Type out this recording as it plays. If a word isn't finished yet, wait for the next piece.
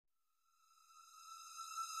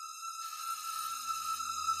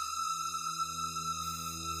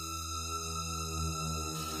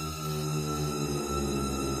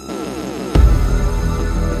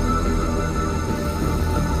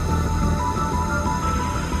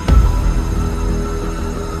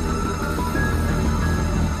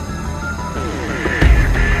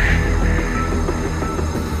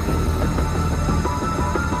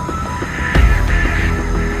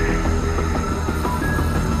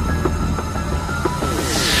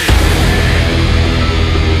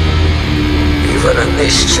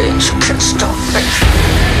this change, you can't stop me.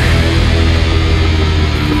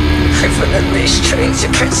 Even in these chains, you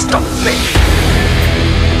can't stop me.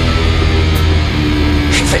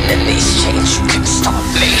 Even in these chains, you can't stop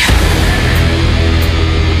me.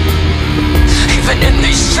 Even in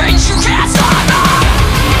these chains, you can't stop me.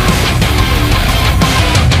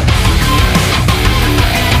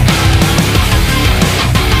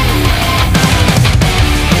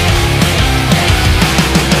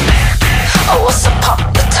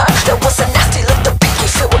 There was a nasty little pinky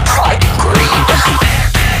filled with pride and greed.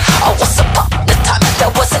 I was upon the time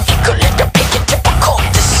there was an eagle little pig in typical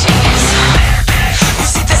disease. You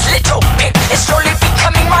see this little pig is slowly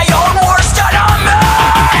becoming my own worst enemy.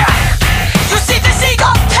 You see this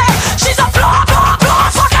eagle pig, she's a blah blah blah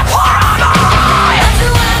fucking paranoid.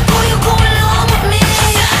 Everywhere I go you go along with me.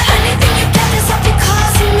 Anything you get is up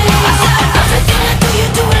because of me. Everything I do you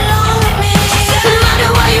do along with me. No matter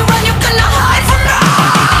where you run you cannot hide from me.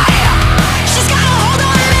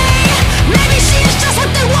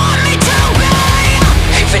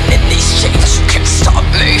 Even in these chains, you can't stop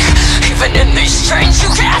me.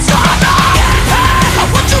 I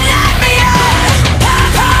want you let me in.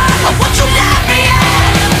 I want you let me in.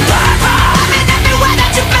 I'm in everywhere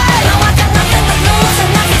that you've been. No, I got nothing to lose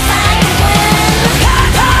and everything to win.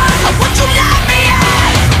 I want you let me in.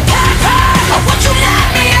 I want you let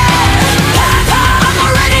me in. I'm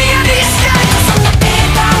already in these chains. 'Cause I'm the big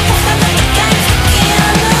bad wolf and let the games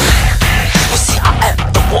begin. You see, I am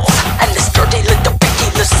the wolf, and this dirty little piggy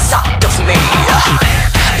lives inside of me.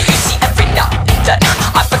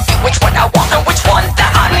 I forget which one I want and which one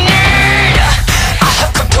that I need. I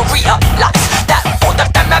have come to realize that both of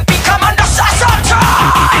them have become a necessity.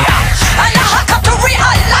 And I have come to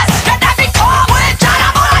realize that they become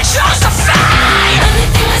untenable. I choose to fight.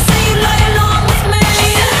 Anything I say you lie along with me.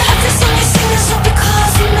 Every song you sing is all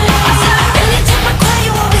because of me. Anytime I cry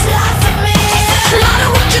you always laugh at me. No matter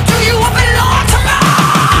what you do you will belong to me.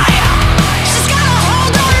 She's got a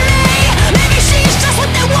hold on me. Maybe she's just what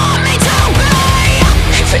they want me to be.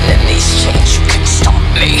 Even in these chains, you can't stop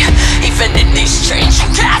me. Even in these chains, you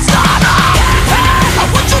can't stop me. I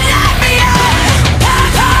want you let me in.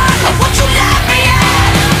 I want you let me in.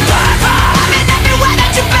 I'm in everywhere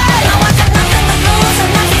that you've been. No, I got nothing to lose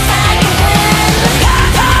and everything to win.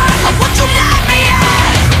 I want you let me in.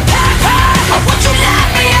 I want you let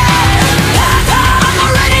me in. I'm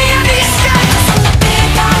already in these chains. 'Cause I'm the big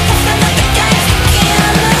bad wolf and let the games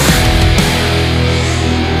begin.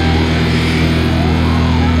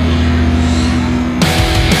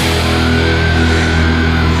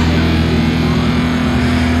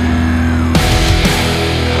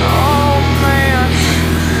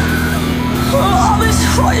 All this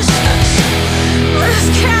poisonous, this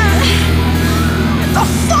can't